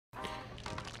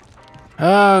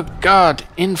Oh god,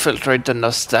 infiltrate the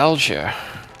nostalgia.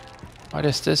 What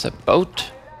is this, a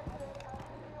boat?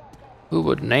 Who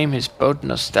would name his boat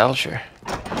Nostalgia?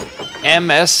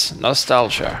 MS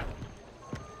Nostalgia.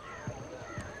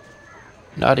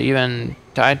 Not even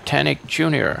Titanic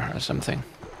Junior or something.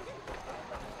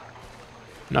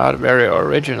 Not very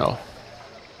original.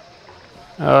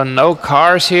 Oh, no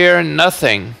cars here,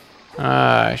 nothing.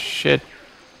 Ah, shit.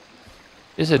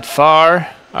 Is it far?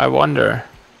 I wonder.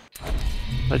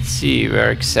 Let's see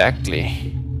where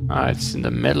exactly. Ah, it's in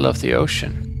the middle of the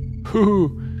ocean.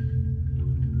 Hoo.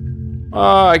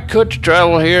 Oh, I could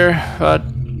travel here, but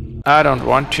I don't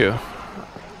want to.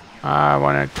 I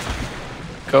want to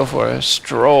go for a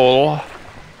stroll.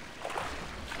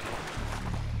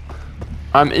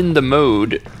 I'm in the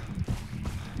mood.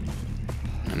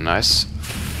 A nice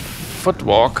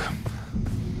footwalk.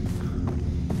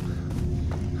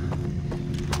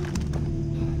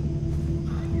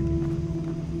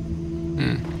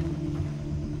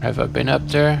 Have I been up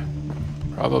there?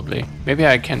 Probably. Maybe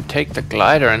I can take the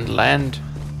glider and land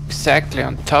exactly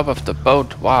on top of the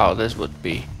boat. Wow, this would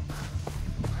be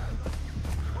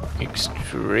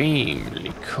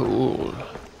extremely cool.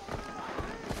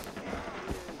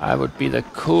 I would be the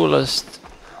coolest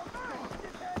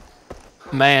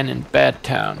man in Bad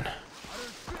Town.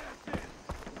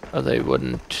 Or they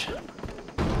wouldn't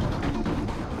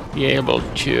be able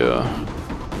to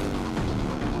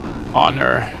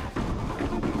honor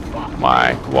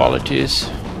my qualities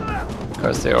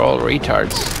because they're all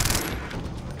retards.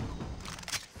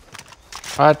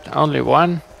 But only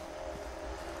one.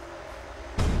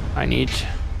 I need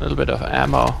a little bit of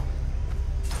ammo.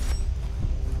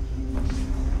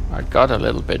 I got a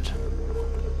little bit.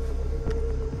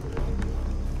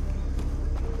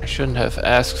 I shouldn't have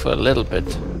asked for a little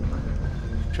bit.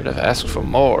 Should have asked for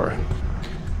more.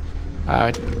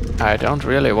 I don't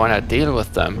really want to deal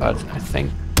with them, but I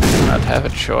think I do not have a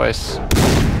choice.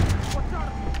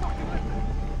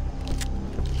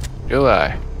 Do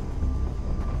I?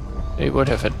 They would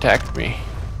have attacked me.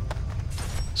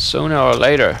 Sooner or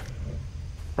later.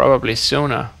 Probably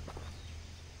sooner.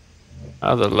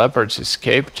 Oh, the leopards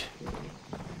escaped.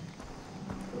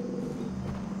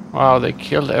 Wow, they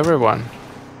killed everyone.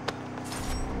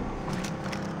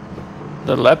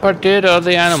 The leopard did or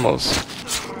the animals?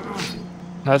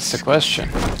 That's the question.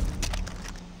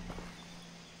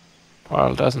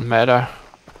 Well, it doesn't matter.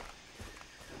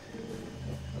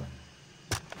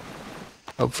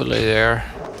 Hopefully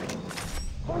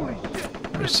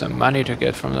there's some money to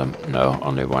get from them. No,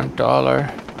 only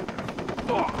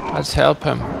 $1. Let's help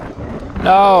him.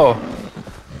 No!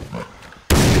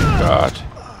 God.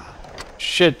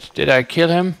 Shit, did I kill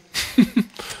him?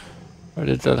 Or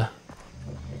did the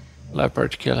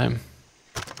leopard kill him?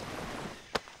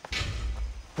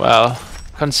 Well,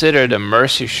 consider it a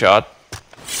mercy shot.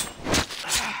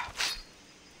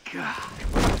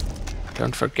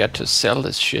 Don't forget to sell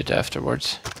this shit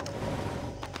afterwards.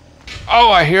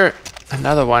 Oh, I hear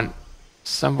another one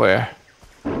somewhere.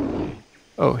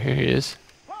 Oh, here he is.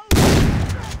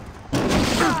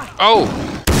 Oh!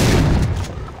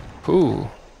 Ooh.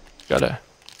 Got a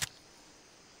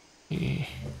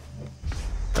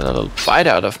little bite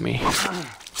out of me.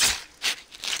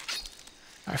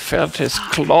 I felt his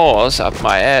claws up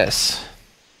my ass.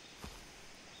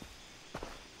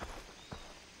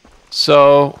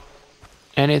 So,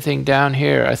 anything down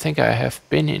here? I think I have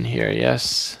been in here,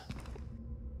 yes.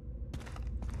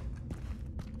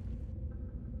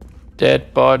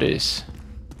 Dead bodies.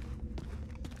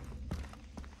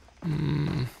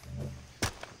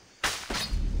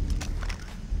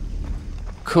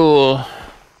 Cool,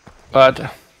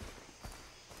 but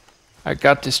I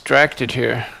got distracted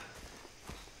here.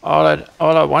 All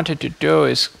I wanted to do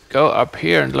is go up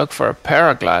here and look for a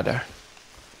paraglider,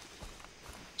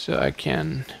 so I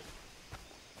can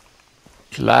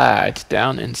glide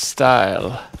down in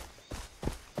style.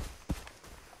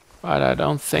 But I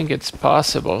don't think it's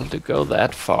possible to go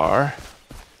that far.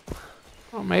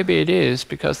 Or maybe it is,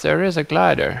 because there is a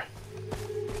glider.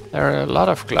 There are a lot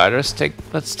of gliders.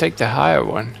 Let's take the higher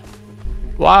one.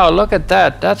 Wow, look at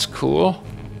that. That's cool.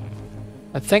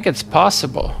 I think it's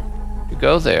possible to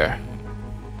go there.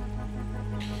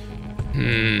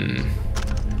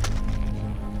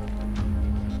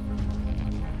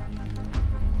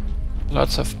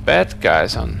 Lots of bad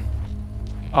guys on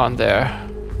there.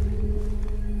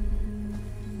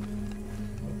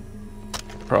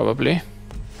 Probably.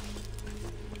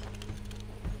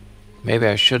 Maybe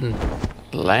I shouldn't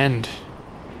land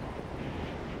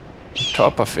on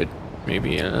top of it.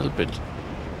 Maybe a little bit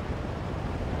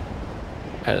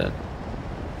at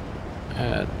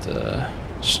the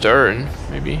stern,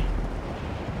 maybe.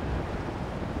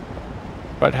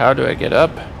 But how do I get up?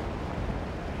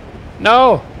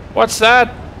 No! What's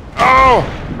that? Oh!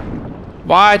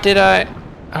 Why did I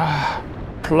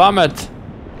plummet?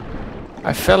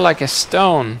 I fell like a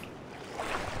stone.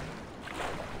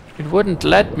 It wouldn't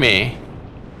let me.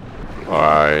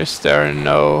 Or is there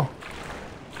no...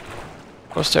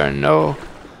 Was there no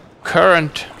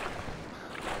current?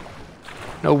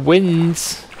 No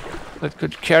winds that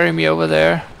could carry me over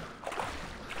there?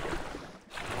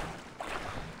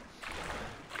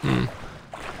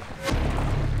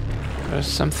 There's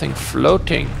something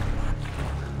floating.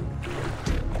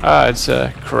 Ah, it's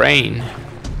a crane.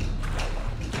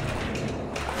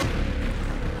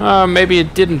 Maybe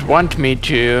it didn't want me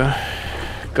to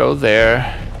go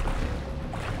there.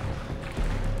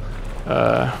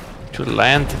 To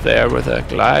land there with a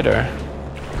glider.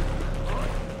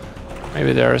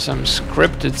 Maybe there are some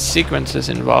scripted sequences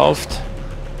involved.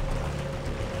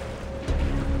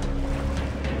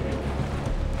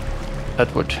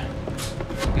 That would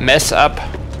mess up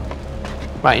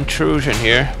my intrusion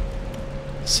here.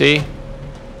 See? I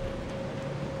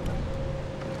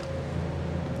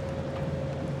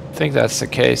think that's the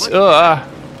case. Ugh!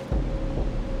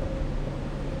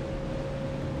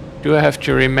 Do I have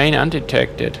to remain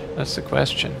undetected? That's the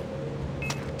question.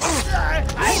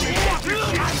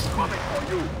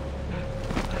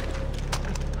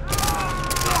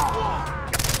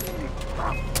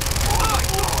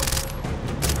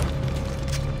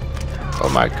 Oh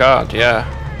my god, yeah.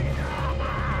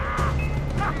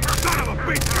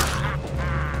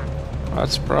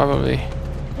 That's probably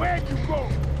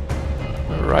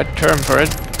the right term for it.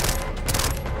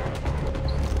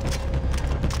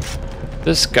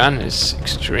 This gun is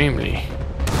extremely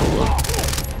cool.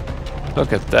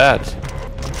 Look at that.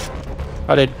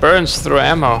 But it burns through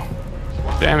ammo.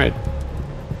 Damn it.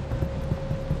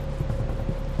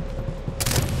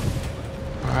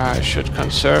 I should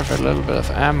conserve a little bit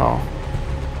of ammo.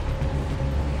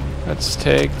 Let's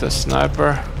take the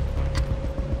sniper.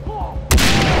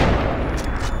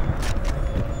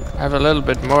 I have a little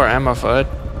bit more ammo for it.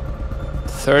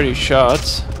 30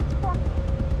 shots.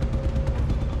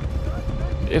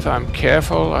 If I'm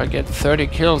careful, I get 30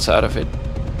 kills out of it.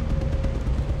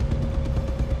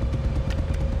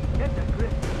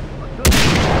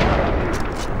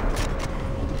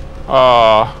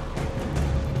 Oh,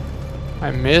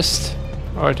 I missed.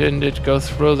 Or didn't it go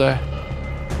through the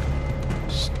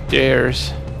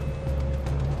stairs?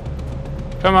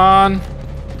 Come on,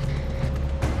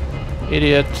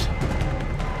 idiot.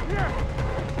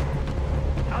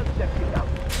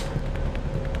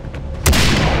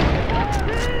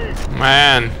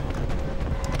 Man,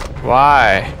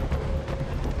 why?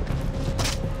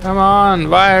 Come on,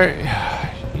 why?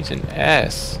 He's an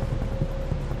ass.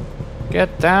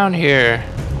 Get down here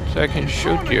so I can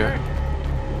shoot you.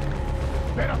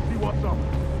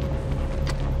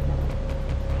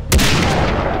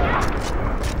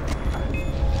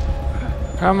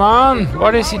 Come on,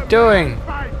 what is he doing?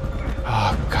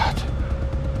 Oh god.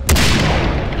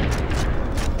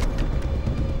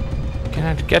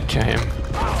 Cannot get to him.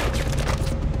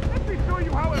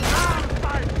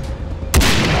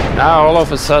 Now all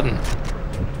of a sudden.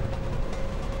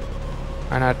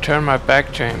 And I turn my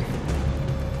back to him.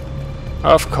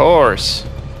 Of course.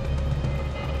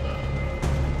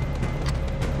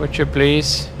 Would you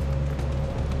please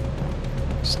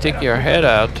stick your head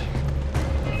out?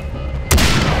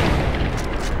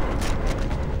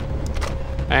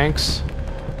 Thanks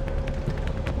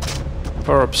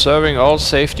for observing all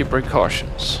safety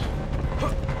precautions.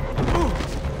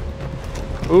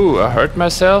 Ooh, I hurt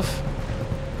myself?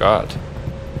 God.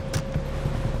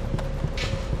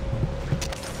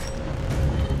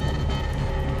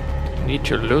 I need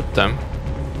to loot them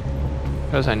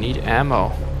because I need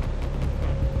ammo.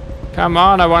 Come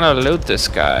on, I want to loot this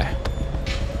guy.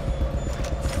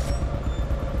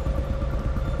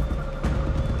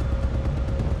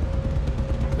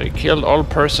 They killed all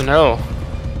personnel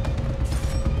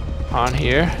on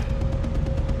here.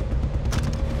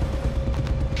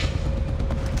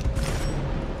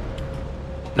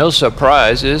 No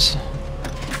surprises.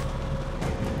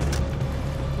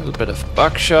 A little bit of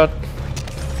buckshot.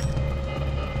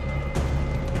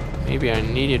 Maybe I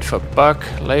need it for buck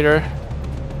later.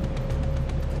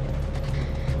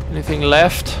 Anything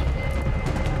left?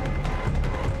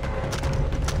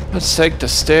 Let's take the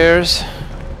stairs.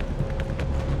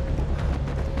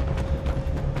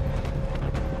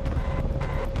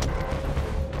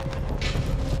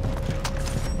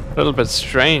 A little bit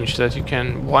strange that you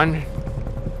can one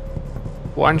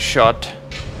shot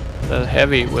the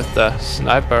heavy with the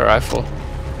sniper rifle,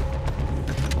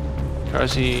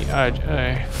 because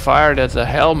I fired at the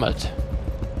helmet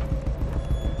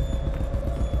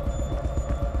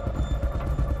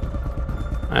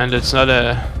And it's not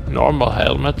a normal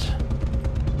helmet.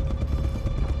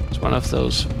 It's one of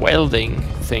those welding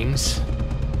things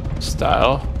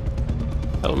style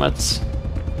helmets.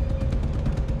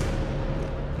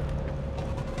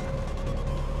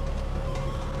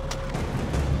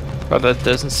 But that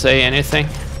doesn't say anything.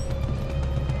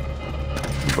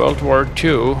 In World War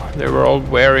II, they were all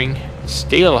wearing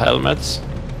steel helmets,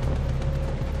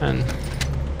 and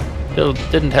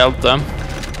it didn't help them.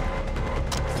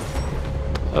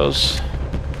 Those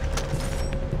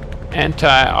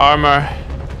anti-armor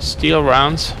steel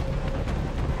rounds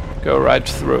go right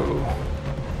through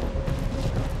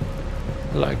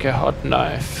like a hot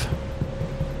knife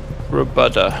through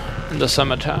butter in the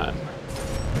summertime.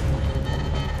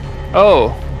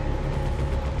 Oh!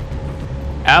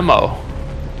 Ammo.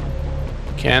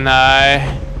 Can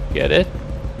I get it?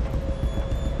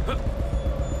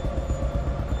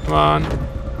 Come on.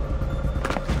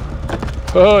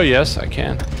 Oh yes, I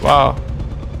can. Wow.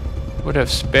 Would have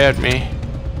spared me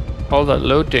all the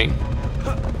looting.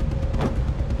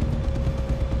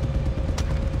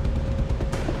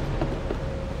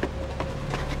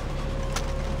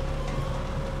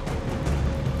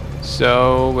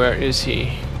 So, where is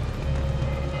he?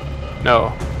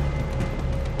 No.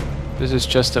 This is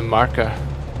just a marker.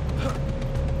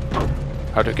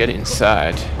 How to get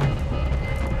inside.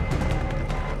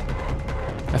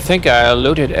 I think I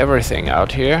looted everything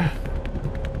out here.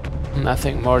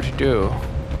 Nothing more to do.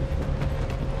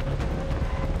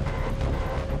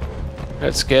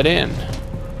 Let's get in.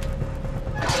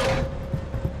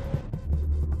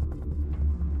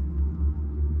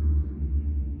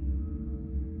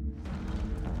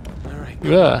 Alright,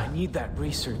 Yeah. I need that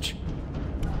research.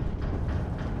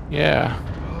 Yeah.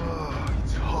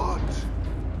 It's hot.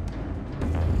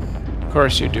 Of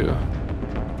course you do.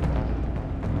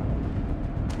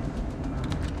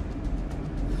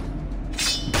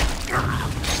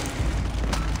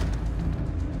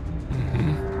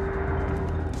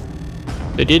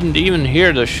 They didn't even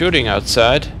hear the shooting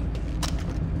outside.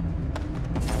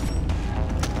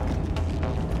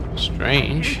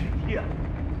 Strange.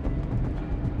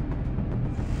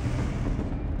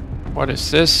 What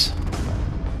is this?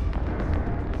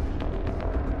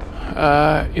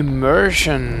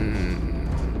 Immersion.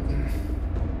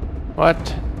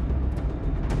 What?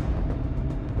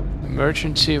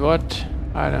 Emergency what?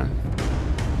 I don't...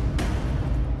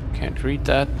 Can't read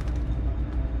that.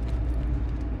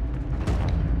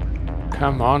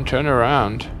 Come on, turn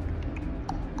around.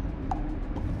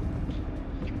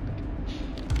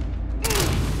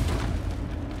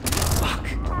 Fuck!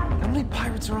 How many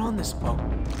pirates are on this boat?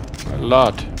 A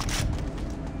lot.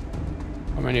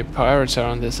 How many pirates are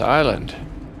on this island?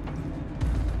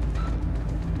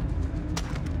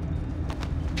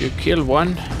 You kill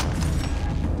one,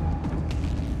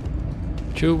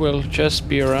 two will just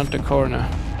be around the corner.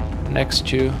 Next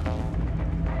two.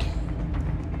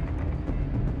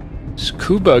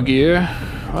 Scuba gear?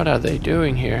 What are they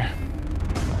doing here?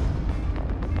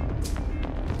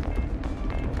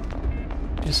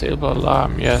 Disable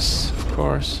alarm, yes, of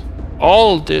course.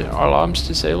 All the alarms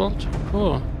disabled?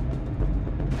 Cool.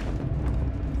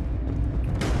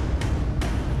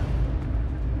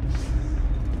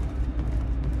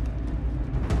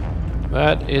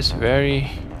 That is very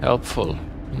helpful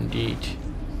indeed.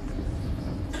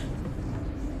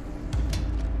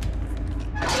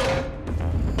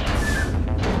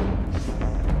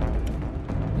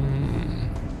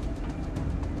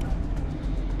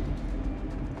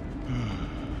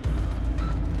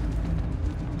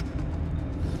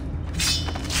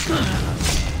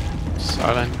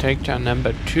 Silent takedown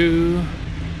number 2.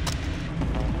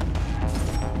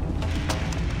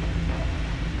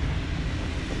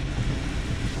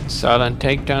 Silent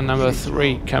takedown number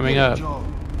 3 coming up.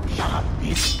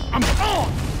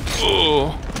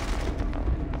 Oh.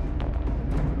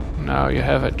 Now you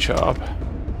have a job.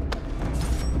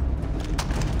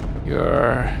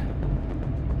 You're...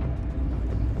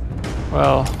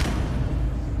 well...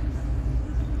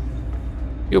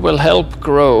 you will help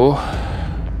grow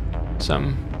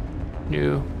some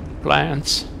new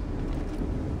plants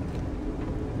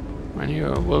when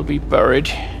you will be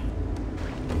buried.